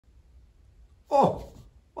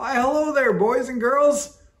Why, hello there, boys and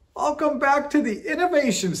girls. Welcome back to the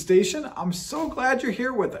Innovation Station. I'm so glad you're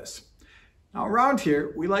here with us. Now, around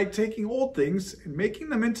here, we like taking old things and making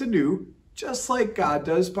them into new, just like God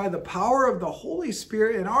does by the power of the Holy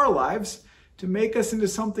Spirit in our lives to make us into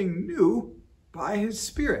something new by His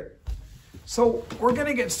Spirit. So we're going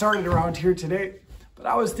to get started around here today, but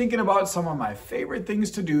I was thinking about some of my favorite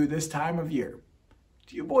things to do this time of year.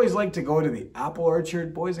 Do you boys like to go to the apple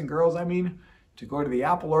orchard, boys and girls, to go to the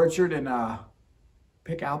apple orchard and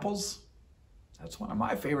pick apples? That's one of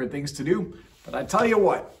my favorite things to do. But I tell you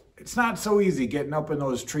what, it's not so easy getting up in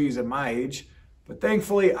those trees at my age. But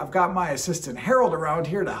thankfully, I've got my assistant Harold around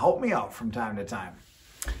here to help me out from time to time.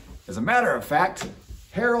 As a matter of fact,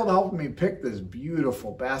 Harold helped me pick this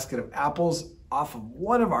beautiful basket of apples off of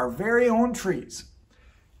one of our very own trees.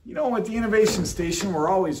 You know, at the Innovation Station, we're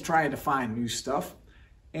always trying to find new stuff.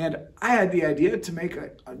 And I had the idea to make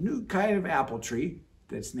a new kind of apple tree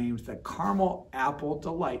that's named the Caramel Apple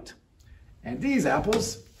Delight. And these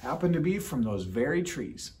apples happen to be from those very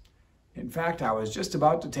trees. In fact, I was just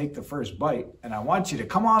about to take the first bite, and I want you to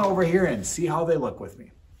come on over here and see how they look with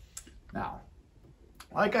me. Now,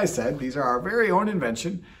 like I said, these are our very own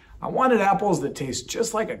invention. I wanted apples that taste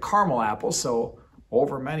just like a caramel apple, so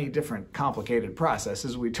over many different complicated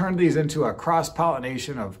processes, we turned these into a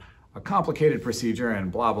cross-pollination of a complicated procedure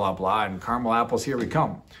and blah, blah, blah, and caramel apples, here we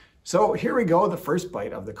come. So here we go, the first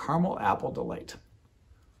bite of the Caramel Apple Delight.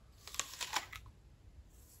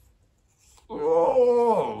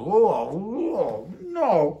 Oh,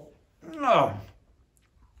 no.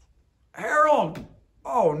 Harold,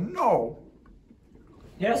 oh no.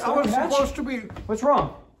 Yes, I was supposed to be... What's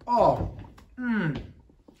wrong? That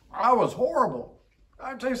was horrible.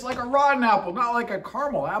 That tastes like a rotten apple, not like a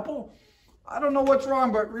caramel apple. I don't know what's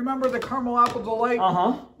wrong, but remember the Caramel Apple Delight?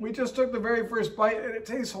 We just took the very first bite and it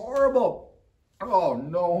tastes horrible. Oh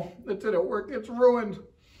no, it didn't work. It's ruined.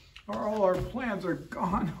 All our plans are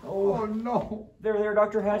gone. Oh no. There,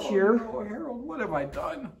 Dr. Hatch here. No, Harold, what have I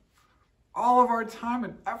done? All of our time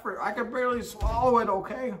and effort. I could barely swallow it,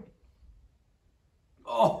 okay?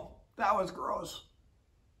 Oh, that was gross.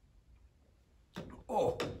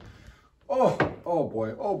 Oh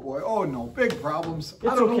boy, oh no, big problems.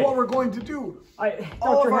 I don't know what we're going to do.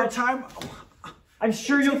 All of our time. I'm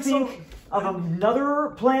sure you'll think of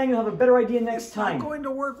another plan, you'll have a better idea next time. It's not going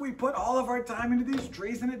to work. We put all of our time into these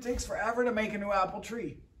trees and it takes forever to make a new apple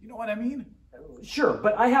tree. You know what I mean? Sure,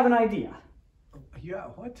 but I have an idea. Yeah,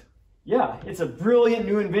 what? Yeah, it's a brilliant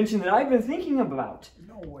new invention that I've been thinking about.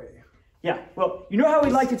 No way. Yeah, well, you know how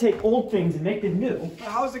we'd like to take old things and make them new? But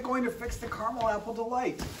how is it going to fix the Caramel Apple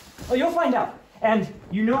Delight? Well, you'll find out. And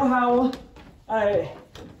you know how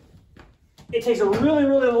it takes a really,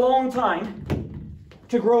 really long time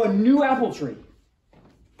to grow a new apple tree.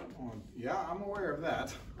 Yeah, I'm aware of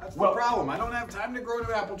that. That's the problem. I don't have time to grow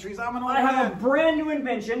new apple trees. I'm an old man. I have a brand new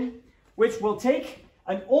invention which will take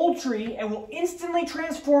an old tree and will instantly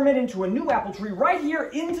transform it into a new apple tree right here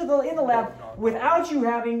in the lab without you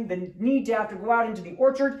having the need to have to go out into the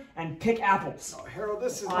orchard and pick apples. No, Harold,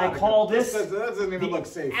 this is I call this that doesn't even look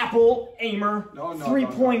safe. Apple Aimer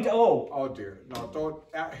 3.0. Oh dear, no, don't,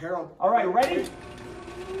 Harold. All right, ready?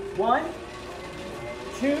 1,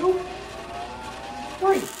 2,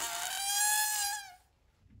 3.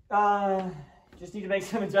 Just need to make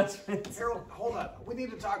some adjustments. Harold, hold on. We need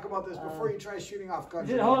to talk about this before you try shooting off guns.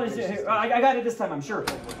 Hold on, I got it this time, I'm sure.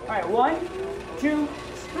 All right, 1, 2,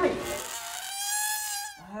 3.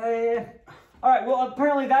 All right, well,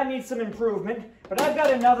 apparently that needs some improvement, but I've got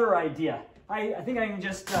another idea. I think I can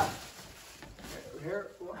just... Harold,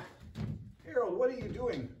 what are you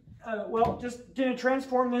doing? Well, just gonna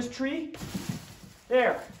transform this tree.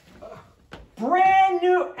 There. Brand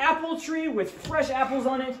new apple tree with fresh apples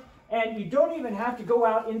on it. And you don't even have to go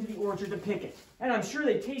out into the orchard to pick it. And I'm sure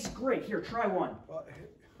they taste great. Here, try one. Well,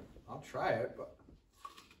 I'll try it, but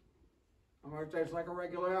I'm going to taste like a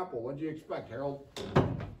regular apple. What do you expect, Harold?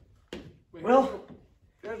 Well,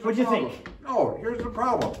 what'd you think? No, here's the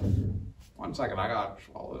problem. 1 second, I got to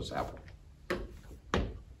swallow this apple.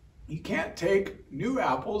 You can't take new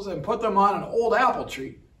apples and put them on an old apple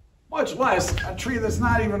tree, much less a tree that's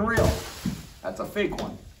not even real. That's a fake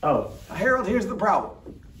one. Oh. Now, Harold, here's the problem.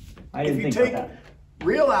 If you take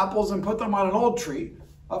real apples and put them on an old tree,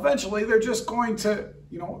 eventually they're just going to,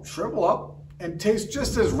 shrivel up and taste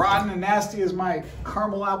just as rotten and nasty as my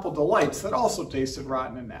Caramel Apple Delights that also tasted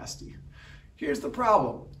rotten and nasty. Here's the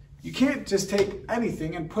problem. You can't just take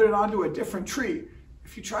anything and put it onto a different tree.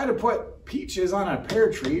 If you try to put peaches on a pear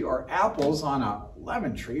tree or apples on a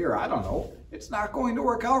lemon tree, or I don't know, it's not going to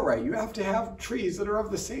work out right. You have to have trees that are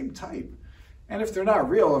of the same type. And if they're not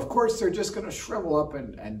real, of course, they're just going to shrivel up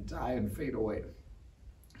and die and fade away.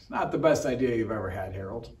 It's not the best idea you've ever had,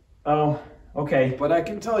 Harold. Oh, okay. But I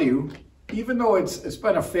can tell you, even though it's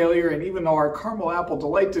been a failure, and even though our caramel apple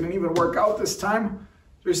delight didn't even work out this time,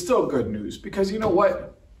 there's still good news. Because you know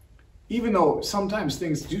what? Even though sometimes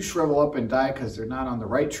things do shrivel up and die because they're not on the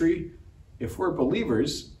right tree, if we're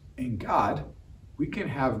believers in God, we can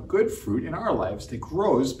have good fruit in our lives that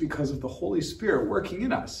grows because of the Holy Spirit working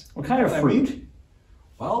in us. What kind of fruit? I mean?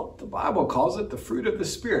 Well, the Bible calls it the fruit of the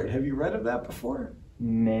Spirit. Have you read of that before?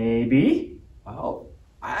 Maybe. Well,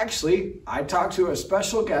 I talked to a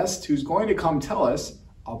special guest who's going to come tell us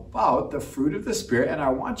about the fruit of the Spirit, and I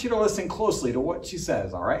want you to listen closely to what she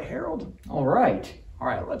says. All right, Harold? All right. All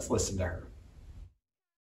right, let's listen to her.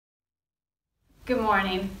 Good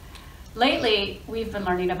morning. Lately, we've been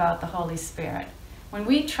learning about the Holy Spirit. When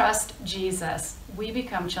we trust Jesus, we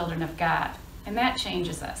become children of God, and that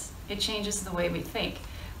changes us. It changes the way we think.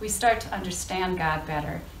 We start to understand God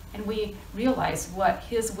better, and we realize what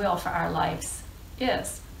His will for our lives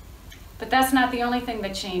is. But that's not the only thing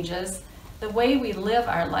that changes. The way we live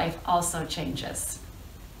our life also changes.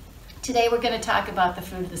 Today, we're going to talk about the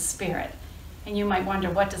fruit of the Spirit, and you might wonder,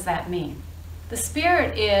 what does that mean? The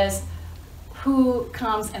Spirit is who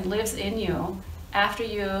comes and lives in you after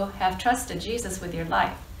you have trusted Jesus with your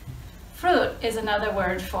life. Fruit is another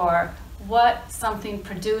word for what something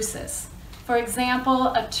produces. For example,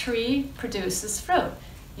 a tree produces fruit.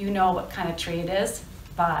 You know what kind of tree it is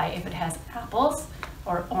by if it has apples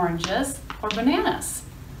or oranges or bananas.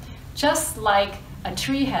 Just like a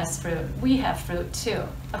tree has fruit, we have fruit too.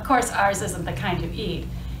 Of course, ours isn't the kind you eat.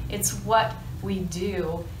 It's what we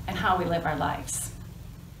do and how we live our lives.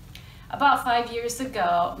 About 5 years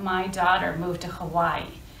ago, my daughter moved to Hawaii.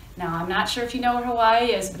 Now, I'm not sure if you know where Hawaii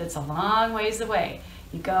is, but it's a long ways away.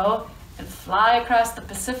 You go and fly across the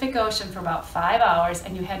Pacific Ocean for about 5 hours,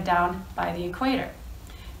 and you head down by the equator.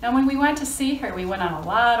 Now, when we went to see her, we went on a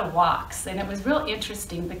lot of walks, and it was real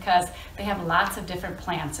interesting because they have lots of different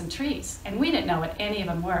plants and trees, and we didn't know what any of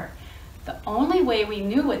them were. The only way we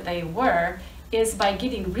knew what they were is by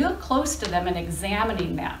getting real close to them and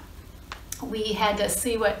examining them. We had to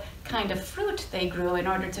see what kind of fruit they grew in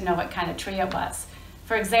order to know what kind of tree it was.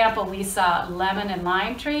 For example, we saw lemon and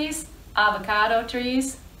lime trees, avocado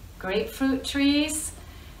trees, grapefruit trees,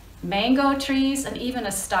 mango trees, and even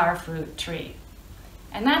a star fruit tree.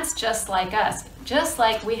 And that's just like us. Just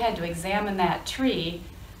like we had to examine that tree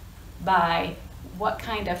by what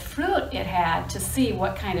kind of fruit it had to see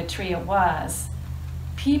what kind of tree it was,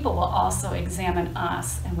 people will also examine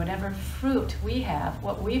us, and whatever fruit we have,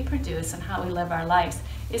 what we produce and how we live our lives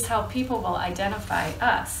is how people will identify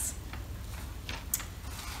us.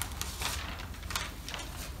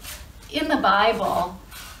 In the Bible,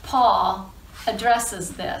 Paul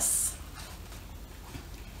addresses this.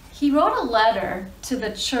 He wrote a letter to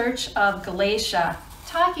the church of Galatia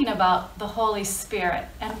talking about the Holy Spirit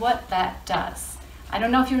and what that does. I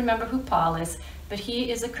don't know if you remember who Paul is, but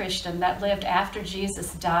he is a Christian that lived after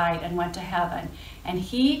Jesus died and went to heaven. And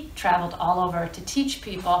he traveled all over to teach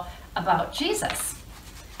people about Jesus.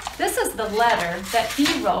 This is the letter that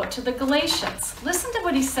he wrote to the Galatians. Listen to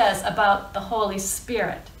what he says about the Holy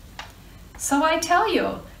Spirit. So I tell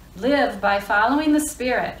you, live by following the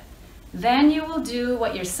Spirit. Then you will do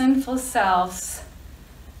what your sinful selves,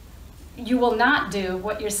 you will not do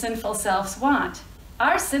what your sinful selves want.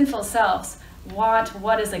 Our sinful selves want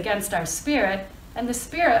what is against our spirit, and the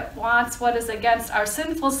Spirit wants what is against our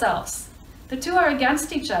sinful selves. The two are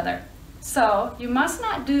against each other. So you must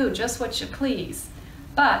not do just what you please.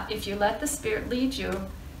 But if you let the Spirit lead you,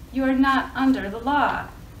 you are not under the law.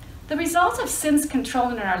 The result of sin's control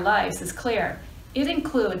in our lives is clear. It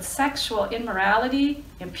includes sexual immorality,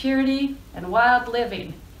 impurity, and wild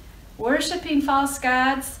living, worshiping false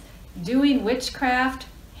gods, doing witchcraft,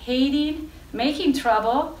 hating, making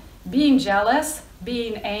trouble, being jealous,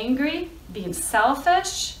 being angry, being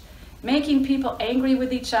selfish, making people angry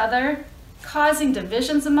with each other, causing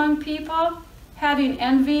divisions among people, having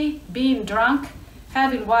envy, being drunk,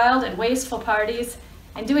 having wild and wasteful parties,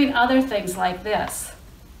 and doing other things like this.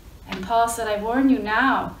 And Paul said, I warn you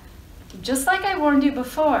now, just like I warned you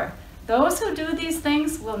before, those who do these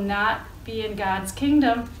things will not be in God's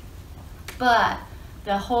kingdom. But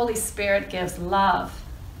the Holy Spirit gives love,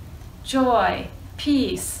 joy,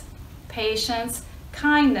 peace, patience,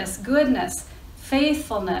 kindness, goodness,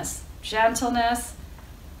 faithfulness, gentleness,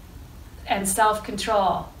 and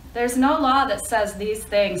self-control. There's no law that says these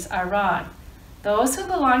things are wrong. Those who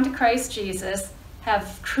belong to Christ Jesus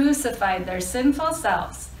have crucified their sinful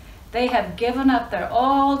selves. They have given up their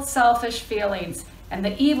old selfish feelings and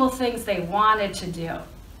the evil things they wanted to do.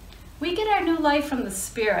 We get our new life from the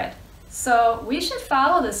Spirit, so we should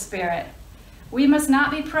follow the Spirit. We must not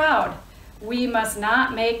be proud. We must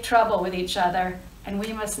not make trouble with each other, and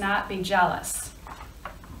we must not be jealous.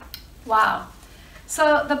 Wow.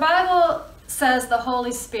 So the Bible says the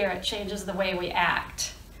Holy Spirit changes the way we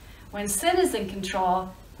act. When sin is in control,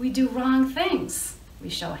 we do wrong things. We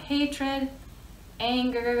show hatred,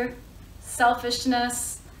 anger,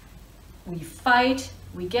 selfishness, we fight,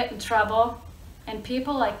 we get in trouble, and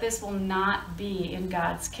people like this will not be in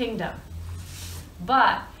God's kingdom.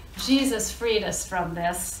 But Jesus freed us from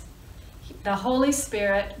this. The Holy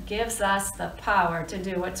Spirit gives us the power to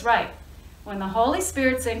do what's right. When the Holy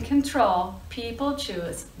Spirit's in control, people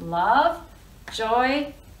choose love,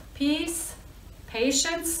 joy, peace,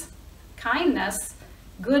 patience, kindness,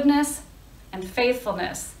 goodness, and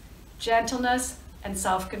faithfulness, gentleness, and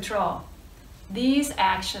self-control. These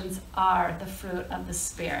actions are the fruit of the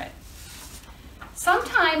Spirit.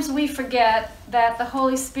 Sometimes we forget that the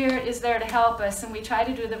Holy Spirit is there to help us, and we try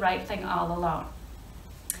to do the right thing all alone.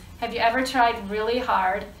 Have you ever tried really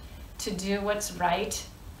hard to do what's right,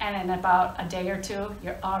 and in about a day or two,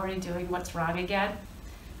 you're already doing what's wrong again?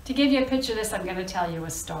 To give you a picture of this, I'm going to tell you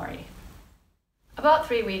a story. About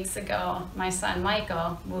 3 weeks ago, my son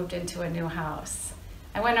Michael moved into a new house.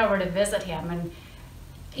 I went over to visit him, and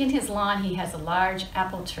in his lawn he has a large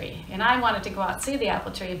apple tree, and I wanted to go out and see the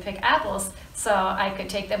apple tree and pick apples so I could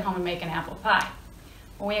take them home and make an apple pie.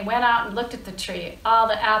 When we went out and looked at the tree, all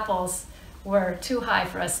the apples were too high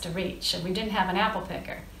for us to reach, and we didn't have an apple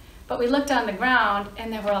picker. But we looked on the ground,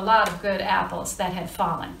 and there were a lot of good apples that had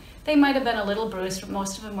fallen. They might have been a little bruised, but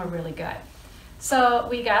most of them were really good. So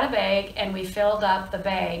we got a bag, and we filled up the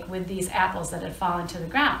bag with these apples that had fallen to the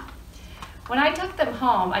ground. When I took them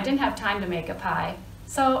home, I didn't have time to make a pie,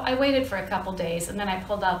 so I waited for a couple days, and then I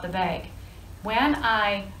pulled out the bag. When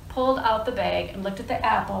I pulled out the bag and looked at the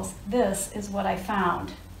apples, this is what I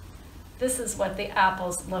found. This is what the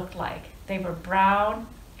apples looked like. They were brown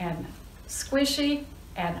and squishy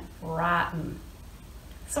and rotten.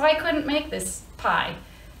 So I couldn't make this pie.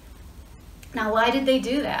 Now, why did they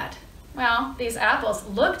do that? Well, these apples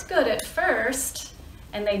looked good at first,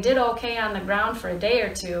 and they did okay on the ground for a day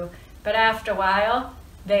or two, but after a while,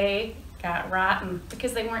 they got rotten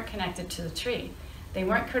because they weren't connected to the tree. They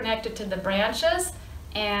weren't connected to the branches,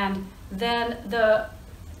 and then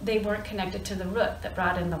they weren't connected to the root that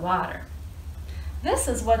brought in the water. This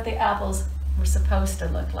is what the apples were supposed to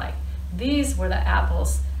look like. These were the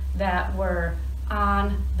apples that were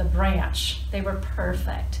on the branch. They were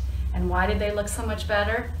perfect. And why did they look so much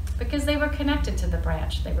better? Because they were connected to the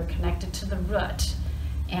branch. They were connected to the root,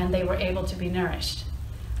 and they were able to be nourished.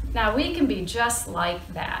 Now, we can be just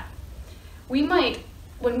like that. We might,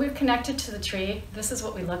 when we're connected to the tree, this is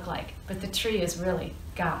what we look like, but the tree is really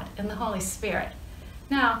God and the Holy Spirit.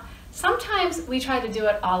 Now, sometimes we try to do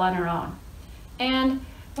it all on our own. And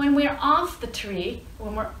when we're off the tree,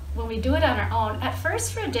 when we do it on our own, at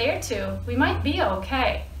first for a day or two, we might be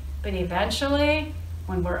okay. But eventually,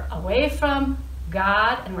 when we're away from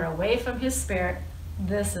God and we're away from His Spirit,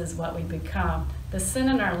 this is what we become. The sin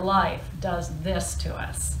in our life does this to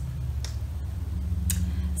us.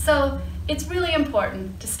 So it's really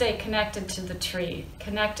important to stay connected to the tree,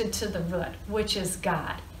 connected to the root, which is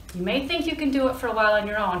God. You may think you can do it for a while on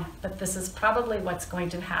your own, but this is probably what's going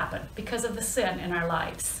to happen because of the sin in our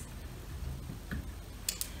lives.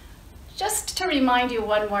 Just to remind you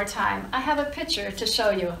one more time, I have a picture to show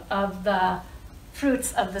you of the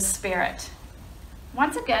fruits of the Spirit.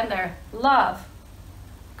 Once again, they're love,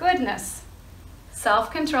 goodness,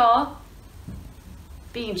 self-control,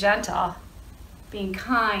 being gentle, being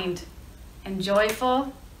kind and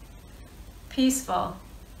joyful, peaceful,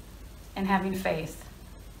 and having faith.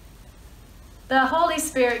 The Holy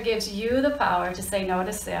Spirit gives you the power to say no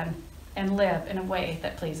to sin and live in a way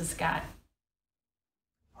that pleases God.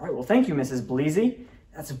 All right, well, thank you, Mrs. Bleasy.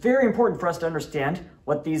 That's very important for us to understand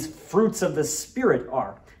what these fruits of the Spirit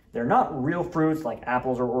are. They're not real fruits like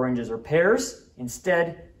apples or oranges or pears.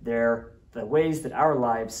 Instead, they're the ways that our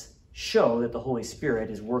lives show that the Holy Spirit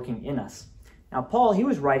is working in us. Now, Paul, he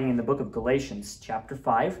was writing in the book of Galatians, chapter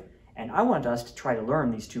 5, and I want us to try to learn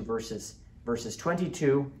these two verses, verses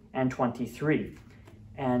 22 and 23.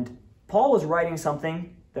 And Paul was writing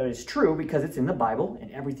something that is true because it's in the Bible,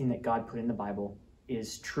 and everything that God put in the Bible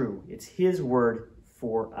is true. It's His word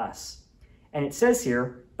for us. And it says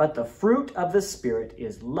here, but the fruit of the Spirit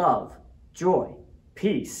is love, joy,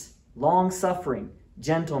 peace, long-suffering,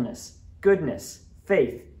 gentleness, goodness,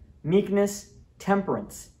 faith, meekness,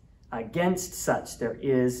 temperance. Against such there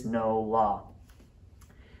is no law.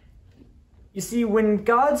 You see, when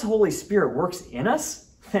God's Holy Spirit works in us,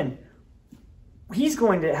 then He's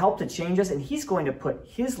going to help to change us, and he's going to put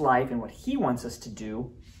his life and what he wants us to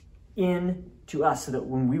do into us so that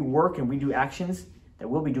when we work and we do actions, that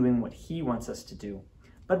we'll be doing what he wants us to do.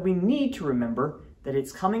 But we need to remember that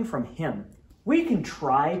it's coming from him. We can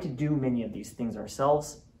try to do many of these things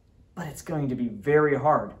ourselves, but it's going to be very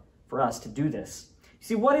hard for us to do this. You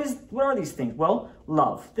see, what are these things? Well,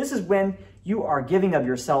 love. This is when you are giving of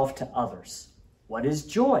yourself to others. What is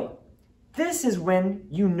joy? This is when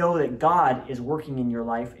you know that God is working in your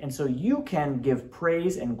life, and so you can give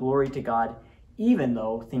praise and glory to God, even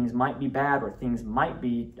though things might be bad or things might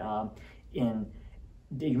be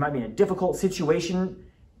you might be in a difficult situation.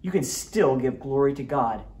 You can still give glory to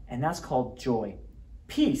God, and that's called joy.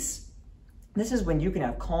 Peace. This is when you can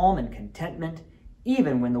have calm and contentment,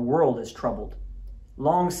 even when the world is troubled.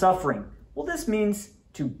 Long-suffering. Well, this means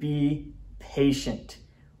to be patient.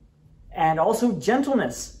 And also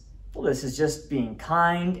gentleness. Well, this is just being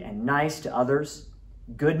kind and nice to others.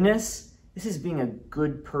 Goodness. This is being a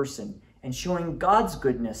good person and showing God's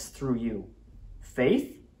goodness through you.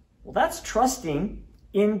 Faith. Well, that's trusting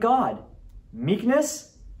in God.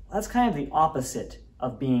 Meekness. That's kind of the opposite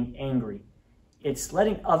of being angry. It's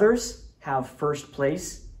letting others have first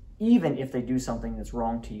place, even if they do something that's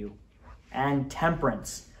wrong to you. And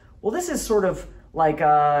temperance. Well, this is sort of like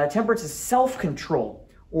temperance is self-control,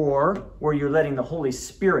 or where you're letting the Holy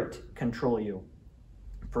Spirit control you.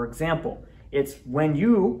 For example, it's when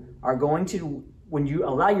you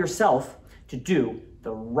allow yourself to do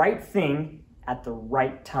the right thing at the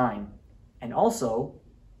right time. And also,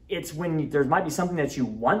 it's when there might be something that you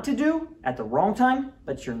want to do at the wrong time,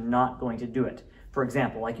 but you're not going to do it. For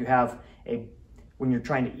example, like when you're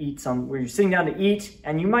trying to eat where you're sitting down to eat,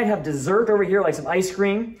 and you might have dessert over here, like some ice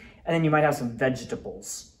cream, and then you might have some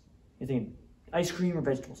vegetables. You're thinking, ice cream or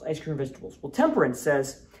vegetables, ice cream or vegetables. Well, temperance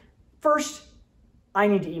says, first, I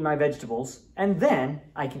need to eat my vegetables, and then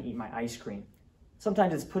I can eat my ice cream.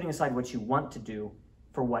 Sometimes it's putting aside what you want to do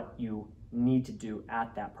for what you need to do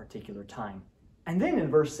at that particular time. And then in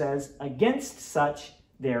verse says, against such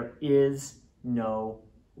there is no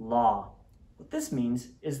law. What this means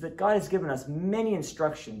is that God has given us many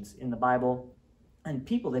instructions in the Bible, and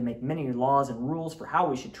they make many laws and rules for how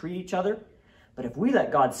we should treat each other. But if we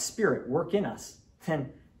let God's Spirit work in us,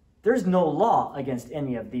 then there's no law against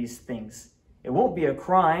any of these things. It won't be a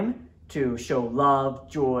crime to show love,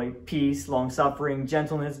 joy, peace, long-suffering,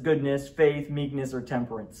 gentleness, goodness, faith, meekness, or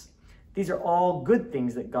temperance. These are all good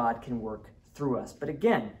things that God can work through us. But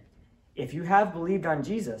again, if you have believed on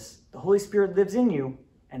Jesus, the Holy Spirit lives in you,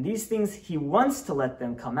 and these things, he wants to let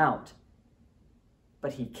them come out.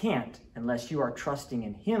 But he can't unless you are trusting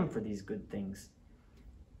in him for these good things.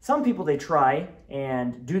 Some people, they try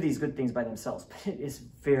and do these good things by themselves, but it is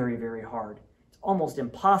very, very hard. It's almost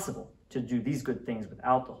impossible to do these good things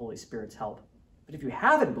without the Holy Spirit's help. But if you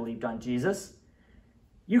haven't believed on Jesus,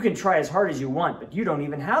 you can try as hard as you want, but you don't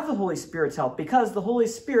even have the Holy Spirit's help, because the Holy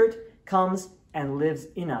Spirit comes and lives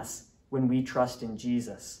in us when we trust in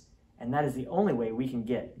Jesus. And that is the only way we can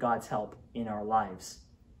get God's help in our lives.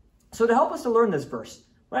 So to help us to learn this verse,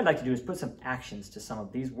 what I'd like to do is put some actions to some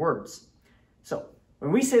of these words. So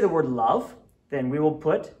when we say the word love, then we will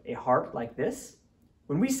put a heart like this.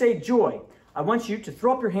 When we say joy, I want you to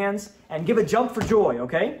throw up your hands and give a jump for joy,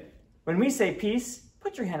 okay? When we say peace,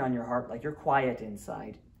 put your hand on your heart like you're quiet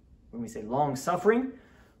inside. When we say long suffering,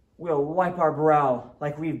 we'll wipe our brow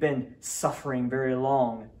like we've been suffering very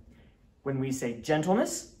long. When we say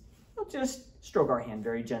gentleness, we'll just stroke our hand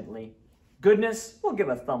very gently. Goodness, we'll give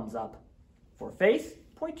a thumbs up. For faith,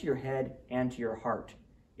 point to your head and to your heart.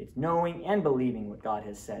 It's knowing and believing what God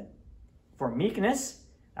has said. For meekness,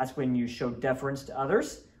 that's when you show deference to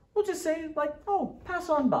others. We'll just say like, oh, pass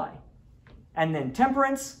on by. And then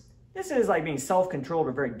temperance, this is like being self-controlled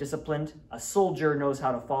or very disciplined. A soldier knows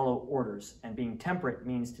how to follow orders, and being temperate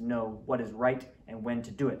means to know what is right and when to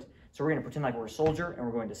do it. So we're going to pretend like we're a soldier, and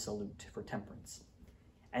we're going to salute for temperance.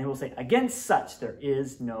 And we'll say, against such there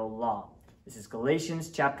is no law. This is Galatians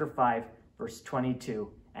chapter 5, verse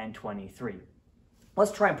 22 and 23.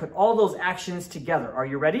 Let's try and put all those actions together. Are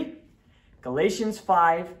you ready? Galatians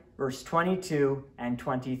 5, verse 22 and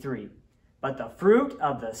 23. But the fruit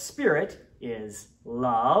of the Spirit is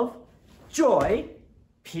love, joy,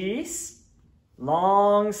 peace,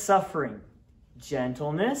 long-suffering,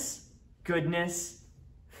 gentleness, goodness,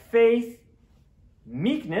 faith,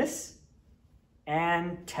 meekness,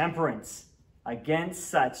 and temperance. Against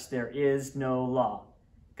such there is no law.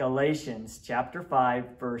 Galatians chapter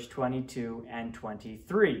 5, verse 22 and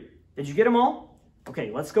 23. Did you get them all?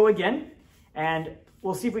 Okay, let's go again, and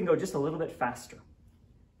we'll see if we can go just a little bit faster.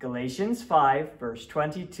 Galatians 5, verse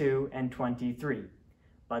 22 and 23.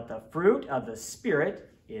 But the fruit of the Spirit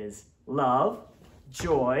is love,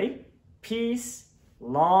 joy, peace,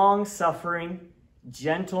 long-suffering,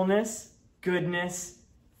 gentleness, goodness,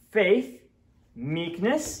 faith,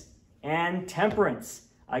 meekness, and temperance.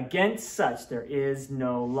 Against such there is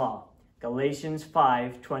no law. Galatians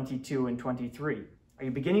 5:22 and 23. Are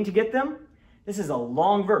you beginning to get them? This is a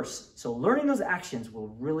long verse, so learning those actions will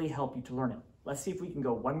really help you to learn it. Let's see if we can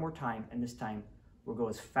go one more time, and this time we'll go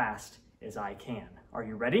as fast as I can. Are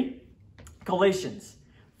you ready? Galatians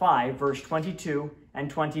 5, verse 22 and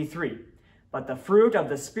 23. But the fruit of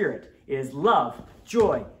the Spirit is love,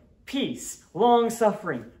 joy, peace,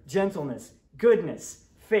 long-suffering, gentleness, goodness,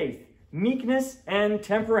 faith, meekness, and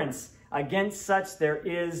temperance. Against such there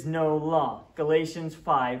is no law. Galatians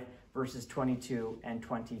 5, verses 22 and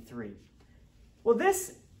 23. Well,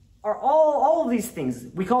 this are all of these things.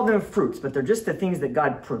 We call them fruits, but they're just the things that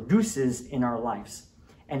God produces in our lives.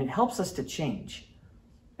 And it helps us to change.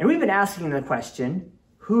 And we've been asking the question,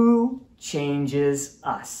 who changes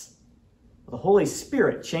us? Well, the Holy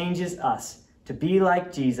Spirit changes us to be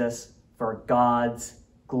like Jesus for God's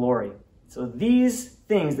glory. So these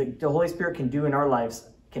things that the Holy Spirit can do in our lives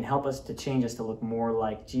can help us to change us to look more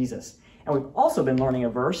like Jesus. And we've also been learning a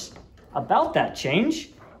verse about that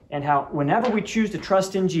change and how whenever we choose to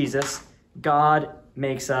trust in Jesus, God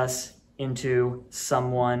makes us into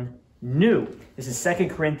someone new. This is 2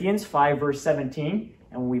 Corinthians 5, verse 17,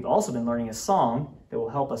 and we've also been learning a song that will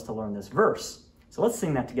help us to learn this verse. So let's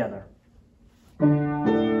sing that together.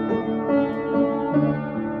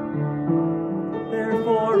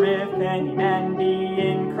 Therefore, if any man be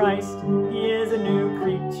in Christ, he is a new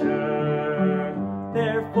creature.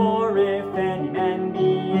 Therefore, if any man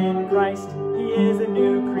be in Christ, he is a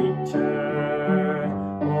new creature.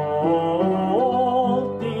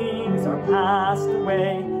 All things are passed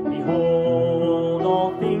away. Behold,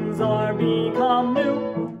 all things are become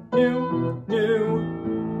new, new, new.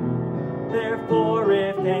 Therefore,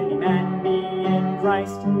 if any man be in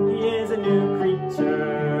Christ, he is a new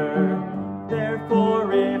creature.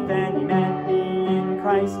 Therefore, if any man be in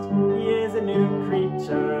Christ, he is a new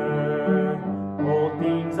creature. Old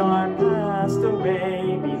things are passed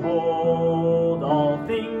away. Behold, all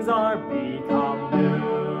things are become new.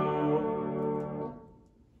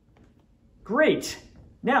 Great.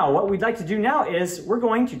 Now, what we'd like to do now is we're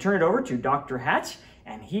going to turn it over to Dr. Hatch,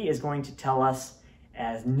 and he is going to tell us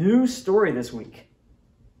a new story this week.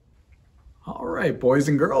 All right, boys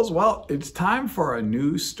and girls, well, it's time for a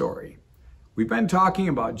new story. We've been talking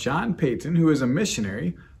about John Payton, who is a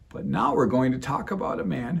missionary, but now we're going to talk about a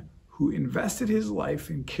man who invested his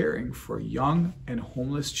life in caring for young and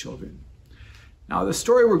homeless children. Now, the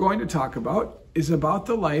story we're going to talk about is about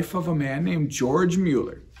the life of a man named George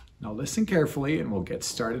Mueller. Now, listen carefully and we'll get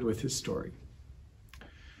started with his story.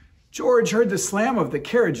 George heard the slam of the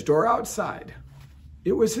carriage door outside.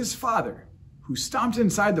 It was his father, who stomped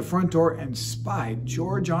inside the front door and spied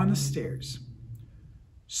George on the stairs.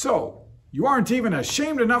 "So, you aren't even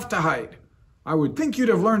ashamed enough to hide. I would think you'd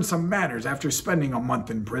have learned some manners after spending a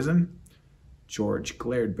month in prison." George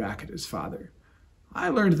glared back at his father. "I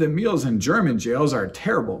learned that meals in German jails are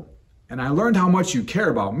terrible, and I learned how much you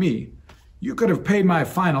care about me. You could have paid my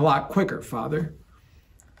fine a lot quicker, Father."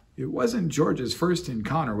 It wasn't George's first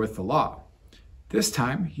encounter with the law. This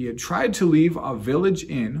time, he had tried to leave a village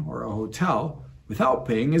inn or a hotel without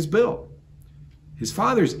paying his bill. His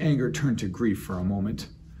father's anger turned to grief for a moment.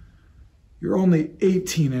 "You're only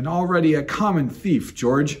 18 and already a common thief,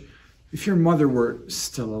 George. If your mother were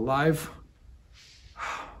still alive,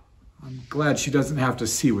 I'm glad she doesn't have to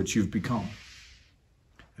see what you've become."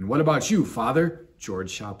 "And what about you, Father?" George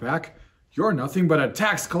shot back. "You're nothing but a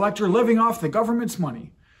tax collector living off the government's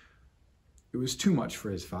money." It was too much for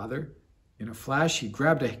his father. In a flash, he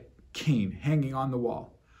grabbed a cane hanging on the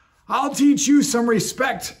wall. "I'll teach you some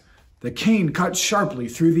respect." The cane cut sharply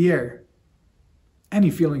through the air. Any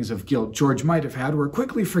feelings of guilt George might have had were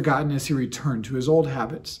quickly forgotten as he returned to his old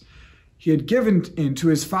habits. He had given in to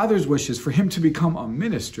his father's wishes for him to become a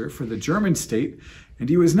minister for the German state, and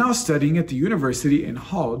he was now studying at the university in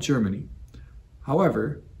Halle, Germany.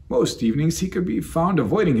 However, most evenings he could be found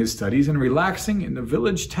avoiding his studies and relaxing in the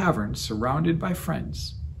village tavern surrounded by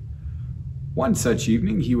friends. One such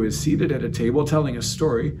evening, he was seated at a table telling a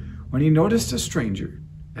story when he noticed a stranger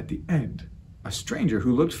at the end, a stranger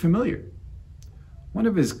who looked familiar. One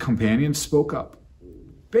of his companions spoke up.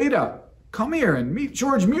 "Beta, come here and meet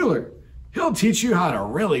George Mueller. He'll teach you how to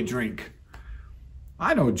really drink."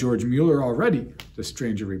 "I know George Mueller already," the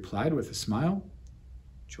stranger replied with a smile.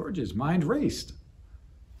 George's mind raced.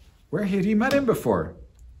 Where had he met him before?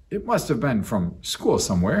 It must have been from school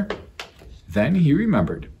somewhere. Then he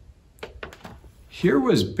remembered. Here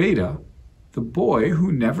was Beta, the boy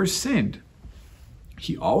who never sinned.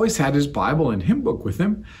 He always had his Bible and hymn book with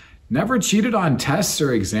him, never cheated on tests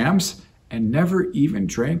or exams, and never even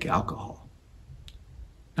drank alcohol.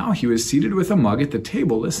 Now he was seated with a mug at the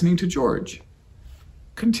table listening to George.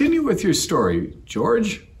 "Continue with your story,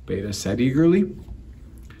 George," Beta said eagerly.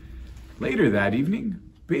 Later that evening,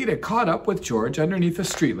 Beta caught up with George underneath a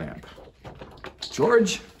street lamp.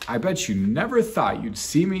 "George, I bet you never thought you'd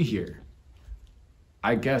see me here."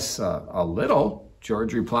 "I guess a little,"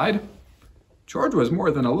 George replied. George was more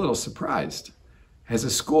than a little surprised. As a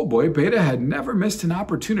schoolboy, Beta had never missed an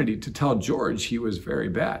opportunity to tell George he was very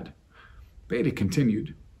bad. Beta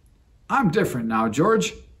continued, "I'm different now,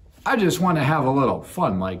 George. I just want to have a little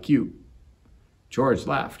fun like you." George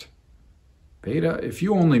laughed. "Beta, if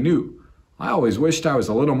you only knew, I always wished I was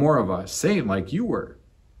a little more of a saint like you were."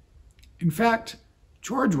 In fact,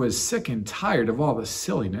 George was sick and tired of all the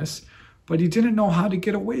silliness, but he didn't know how to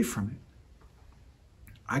get away from it.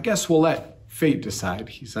 "I guess we'll let fate decide,"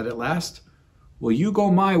 he said at last. "Will you go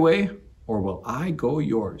my way, or will I go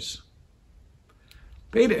yours?"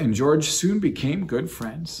 Beta and George soon became good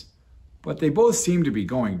friends, but they both seemed to be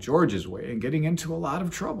going George's way and getting into a lot of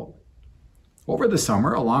trouble. Over the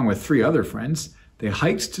summer, along with 3 other friends, they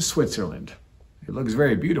hiked to Switzerland. It looks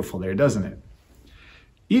very beautiful there, doesn't it?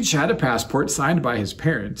 Each had a passport signed by his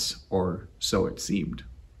parents, or so it seemed.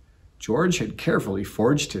 George had carefully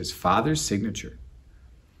forged his father's signature.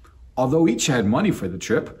 Although each had money for the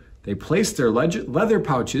trip, they placed their leather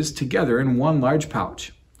pouches together in one large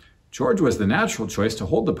pouch. George was the natural choice to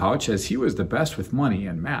hold the pouch as he was the best with money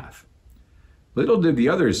and math. Little did the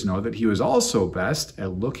others know that he was also best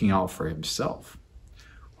at looking out for himself.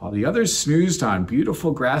 While the others snoozed on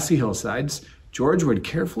beautiful grassy hillsides, George would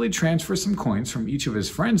carefully transfer some coins from each of his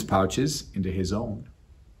friends' pouches into his own.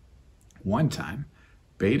 One time,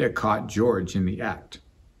 Beta caught George in the act.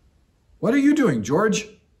 "What are you doing, George?"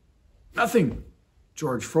 "Nothing."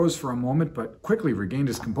 George froze for a moment, but quickly regained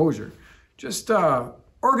his composure. "Just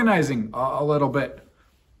organizing a little bit."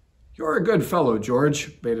 "You're a good fellow,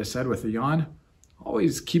 George," Beta said with a yawn.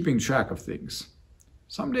 "Always keeping track of things.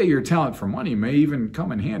 Someday your talent for money may even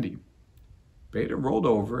come in handy." Beta rolled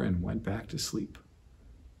over and went back to sleep.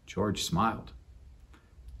 George smiled.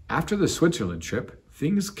 After the Switzerland trip,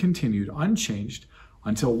 things continued unchanged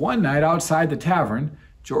until one night outside the tavern,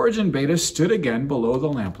 George and Beta stood again below the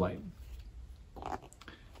lamplight.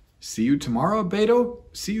 "See you tomorrow, Beta?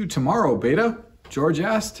 See you tomorrow, Beta?" George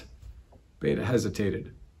asked. Beta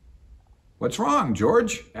hesitated. "What's wrong?"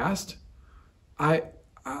 George asked.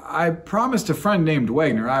 I promised a friend named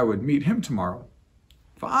Wagner I would meet him tomorrow."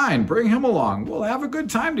 "Fine, bring him along. We'll have a good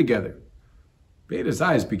time together." Beta's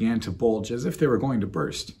eyes began to bulge as if they were going to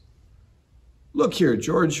burst. "Look here,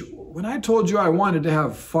 George, when I told you I wanted to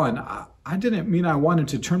have fun, I didn't mean I wanted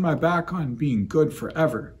to turn my back on being good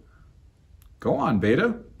forever." "Go on,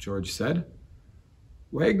 Beta," George said.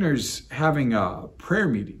 "Wagner's having a prayer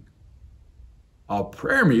meeting." "A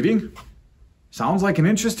prayer meeting? Sounds like an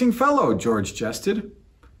interesting fellow," George jested.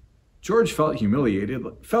 George felt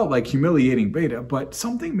like humiliating Beta, but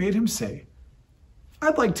something made him say,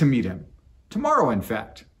 "I'd like to meet him. Tomorrow, in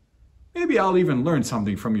fact. Maybe I'll even learn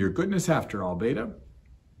something from your goodness after all, Beta."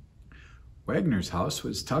 Wagner's house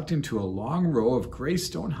was tucked into a long row of gray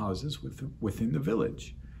stone houses within the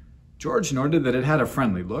village. George noted that it had a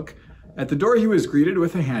friendly look. At the door he was greeted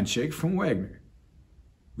with a handshake from Wagner.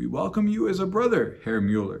 "We welcome you as a brother, Herr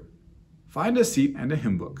Mueller. Find a seat and a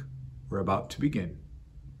hymn book. We're about to begin."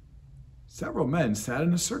 Several men sat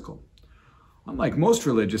in a circle. Unlike most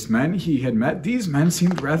religious men he had met, these men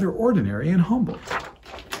seemed rather ordinary and humble.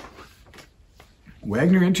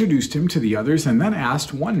 Wagner introduced him to the others and then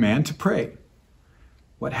asked one man to pray.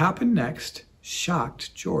 What happened next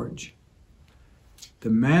shocked George. The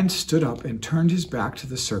man stood up and turned his back to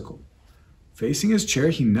the circle. Facing his chair,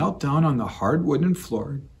 he knelt down on the hard wooden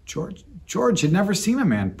floor. George had never seen a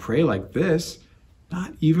man pray like this,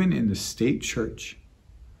 not even in the state church.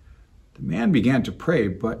 The man began to pray,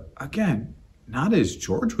 but again, not as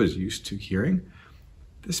George was used to hearing.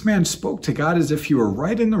 This man spoke to God as if he were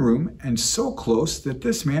right in the room and so close that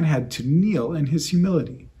this man had to kneel in his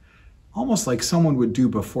humility, almost like someone would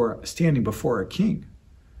do standing before a king.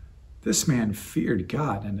 This man feared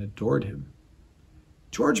God and adored him.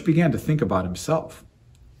 George began to think about himself.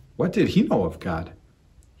 What did he know of God?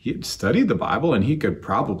 He had studied the Bible and he could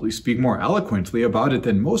probably speak more eloquently about it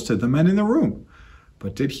than most of the men in the room.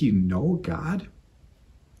 But did he know God?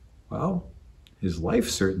 Well, his life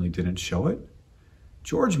certainly didn't show it.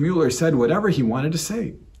 George Mueller said whatever he wanted to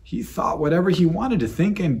say. He thought whatever he wanted to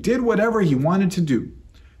think and did whatever he wanted to do.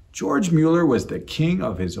 George Mueller was the king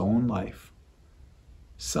of his own life.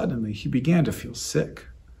 Suddenly, he began to feel sick.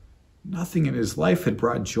 Nothing in his life had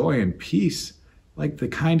brought joy and peace like the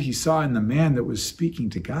kind he saw in the man that was speaking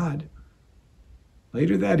to God.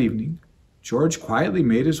 Later that evening, George quietly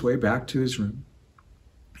made his way back to his room.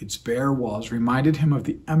 Its bare walls reminded him of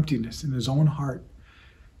the emptiness in his own heart.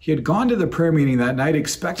 He had gone to the prayer meeting that night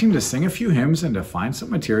expecting to sing a few hymns and to find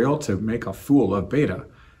some material to make a fool of Beta,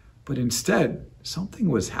 but instead,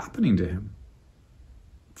 something was happening to him.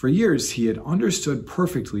 For years, he had understood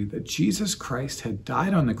perfectly that Jesus Christ had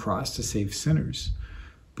died on the cross to save sinners,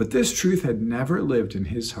 but this truth had never lived in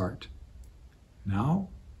his heart. Now,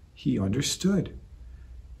 he understood.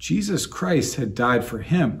 Jesus Christ had died for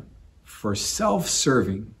him, for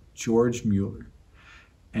self-serving George Mueller.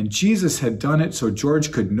 And Jesus had done it so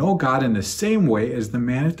George could know God in the same way as the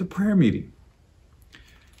man at the prayer meeting.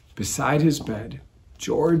 Beside his bed,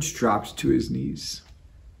 George dropped to his knees.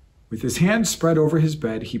 With his hands spread over his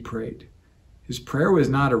bed, he prayed. His prayer was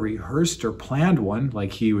not a rehearsed or planned one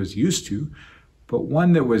like he was used to, but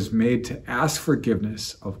one that was made to ask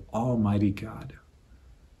forgiveness of Almighty God.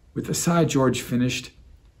 With a sigh, George finished,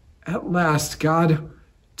 "At last, God,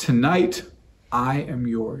 tonight I am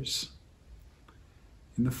yours."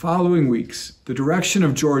 In the following weeks, the direction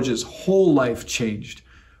of George's whole life changed.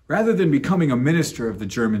 Rather than becoming a minister of the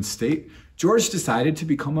German state, George decided to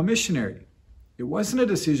become a missionary. It wasn't a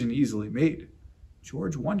decision easily made.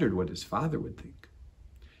 George wondered what his father would think.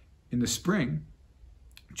 In the spring,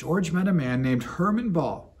 George met a man named Herman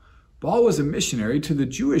Ball. Ball was a missionary to the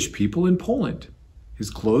Jewish people in Poland. His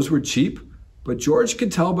clothes were cheap, but George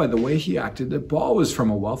could tell by the way he acted that Ball was from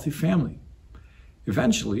a wealthy family.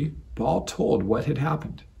 Eventually, Ball told what had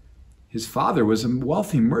happened. His father was a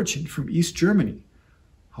wealthy merchant from East Germany.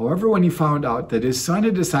 However, when he found out that his son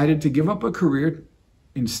had decided to give up a career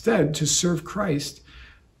instead to serve Christ,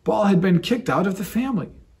 Ball had been kicked out of the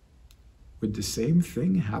family. Would the same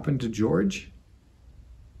thing happen to George?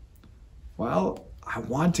 Well, I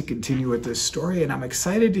want to continue with this story, and I'm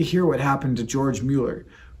excited to hear what happened to George Mueller,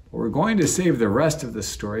 but we're going to save the rest of the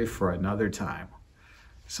story for another time.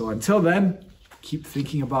 So until then, keep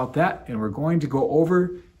thinking about that, and we're going to go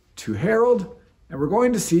over to Harold, and we're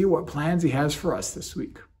going to see what plans he has for us this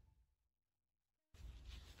week.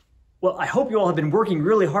 Well, I hope you all have been working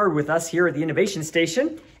really hard with us here at the Innovation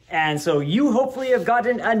Station. And so you hopefully have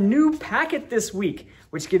gotten a new packet this week,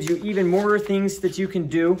 which gives you even more things that you can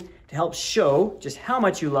do to help show just how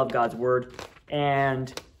much you love God's Word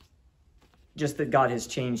and just that God has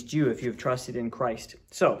changed you if you've trusted in Christ.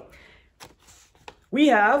 So we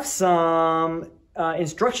have some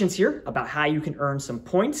instructions here about how you can earn some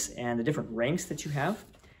points and the different ranks that you have.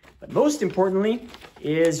 But most importantly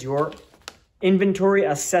is your inventory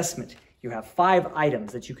assessment. You have 5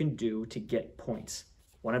 items that you can do to get points.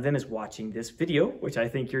 One of them is watching this video, which I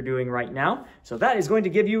think you're doing right now. So that is going to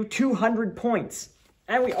give you 200 points.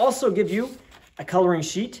 And we also give you a coloring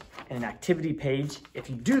sheet and an activity page.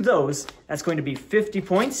 If you do those, that's going to be 50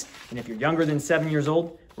 points. And if you're younger than 7 years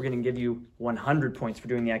old, we're going to give you 100 points for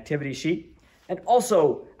doing the activity sheet. And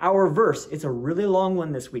also our verse, it's a really long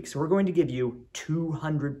one this week. So we're going to give you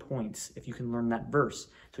 200 points if you can learn that verse.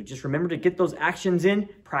 So just remember to get those actions in,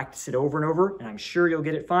 practice it over and over, and I'm sure you'll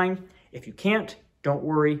get it fine. If you can't, don't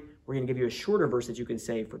worry. We're going to give you a shorter verse that you can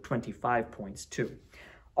say for 25 points too.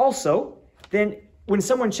 Also, then when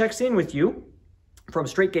someone checks in with you from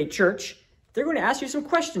Straitgate Church, they're going to ask you some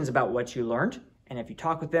questions about what you learned. And if you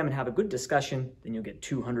talk with them and have a good discussion, then you'll get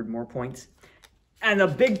 200 more points. And the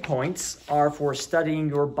big points are for studying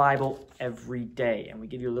your Bible every day. And we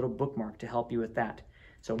give you a little bookmark to help you with that.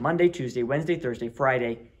 So Monday, Tuesday, Wednesday, Thursday,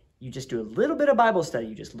 Friday, you just do a little bit of Bible study.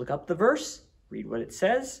 You just look up the verse, read what it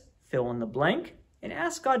says, fill in the blank, and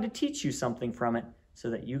ask God to teach you something from it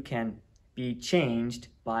so that you can be changed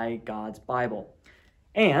by God's Bible.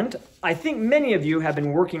 And I think many of you have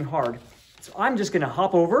been working hard. So I'm just going to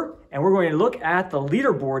hop over and we're going to look at the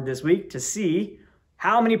leaderboard this week to see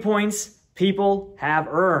how many points people have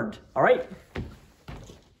earned. All right?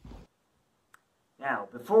 Now,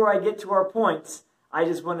 before I get to our points, I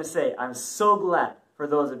just want to say I'm so glad for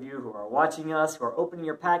those of you who are watching us, who are opening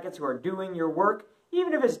your packets, who are doing your work,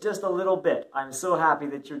 even if it's just a little bit. I'm so happy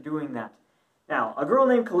that you're doing that. Now, a girl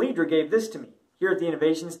named Kalidra gave this to me. Here at the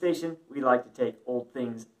Innovation Station, we like to take old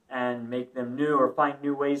things and make them new or find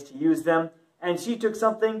new ways to use them. And she took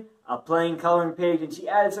something, a plain coloring page, and she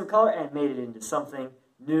added some color and made it into something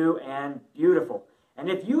new and beautiful. And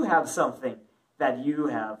if you have something that you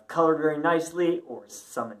have colored very nicely, or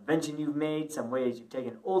some invention you've made, some ways you've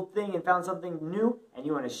taken an old thing and found something new, and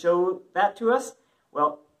you want to show that to us,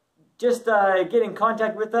 well, just get in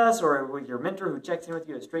contact with us or with your mentor who checks in with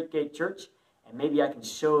you at Straitgate Church, and maybe I can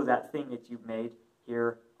show that thing that you've made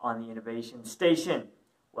here on the Innovation Station.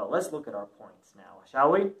 Well, let's look at our points now,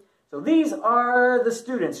 shall we? So these are the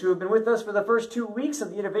students who have been with us for the first 2 weeks of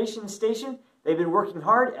the Innovation Station. They've been working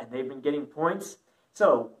hard and they've been getting points.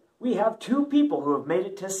 So we have 2 people who have made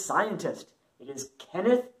it to scientist. It is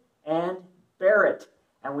Kenneth and Barrett.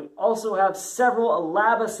 And we also have several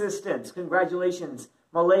lab assistants. Congratulations,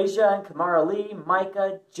 Malaysia and Kamara Lee,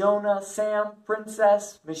 Micah, Jonah, Sam,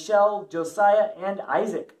 Princess, Michelle, Josiah, and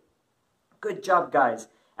Isaac. Good job, guys.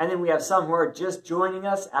 And then we have some who are just joining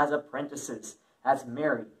us as apprentices. That's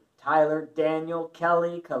Mary, Tyler, Daniel,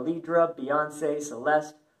 Kelly, Khalidra, Beyonce,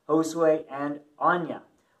 Celeste, Josue, and Anya.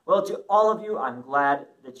 Well, to all of you, I'm glad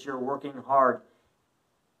that you're working hard.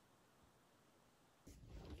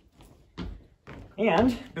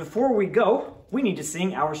 And before we go, we need to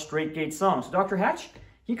sing our Straitgate song. So Dr. Hatch, can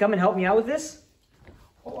you come and help me out with this?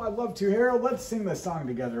 Oh, I'd love to, Harold. Let's sing this song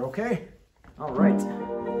together, okay? All right.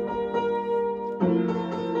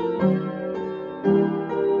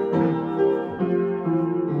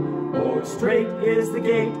 Oh, straight is the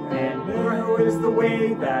gate, and narrow is the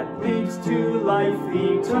way that leads to life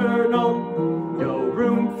eternal. No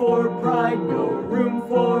room for pride, no room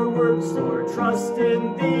for works, or trust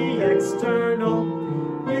in the external.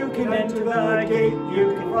 You can enter the gate,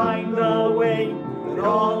 you can find the way that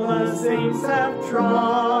all the saints have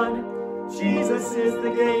trod. Jesus is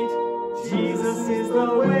the gate, Jesus is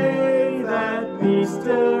the way that leads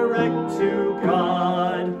direct to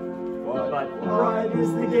God. But wide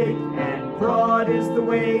is the gate, and broad is the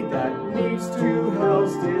way that leads to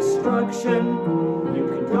hell's destruction. You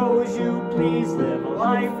can go as you please, live a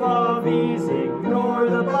life of ease, ignore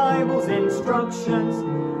the Bible's instructions.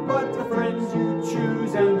 But the friends you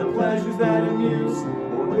choose and the pleasures that amuse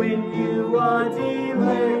will win you a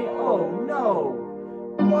delay. Oh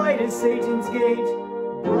no! Wide is Satan's gate,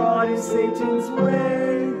 broad is Satan's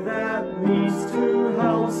way that leads to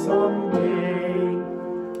hell someday.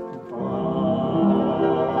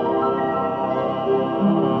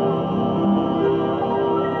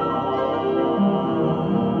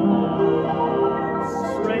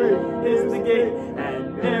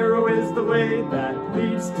 And narrow is the way that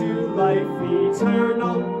leads to life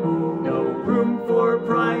eternal. No room for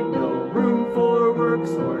pride, no room for works,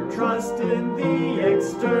 or trust in the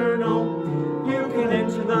external. You can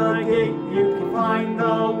enter the gate, you can find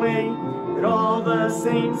the way that all the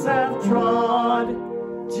saints have trod.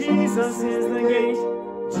 Jesus is the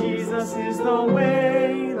gate, Jesus is the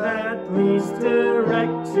way that leads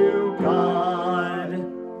direct to God.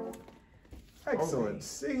 Excellent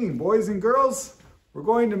singing, boys and girls. We're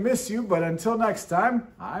going to miss you, but until next time,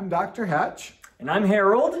 I'm Dr. Hatch. And I'm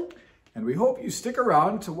Harold. And we hope you stick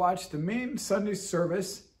around to watch the main Sunday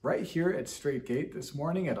service right here at Straitgate this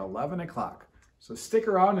morning at 11 o'clock. So stick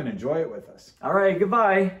around and enjoy it with us. All right,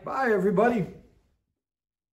 goodbye. Bye, everybody.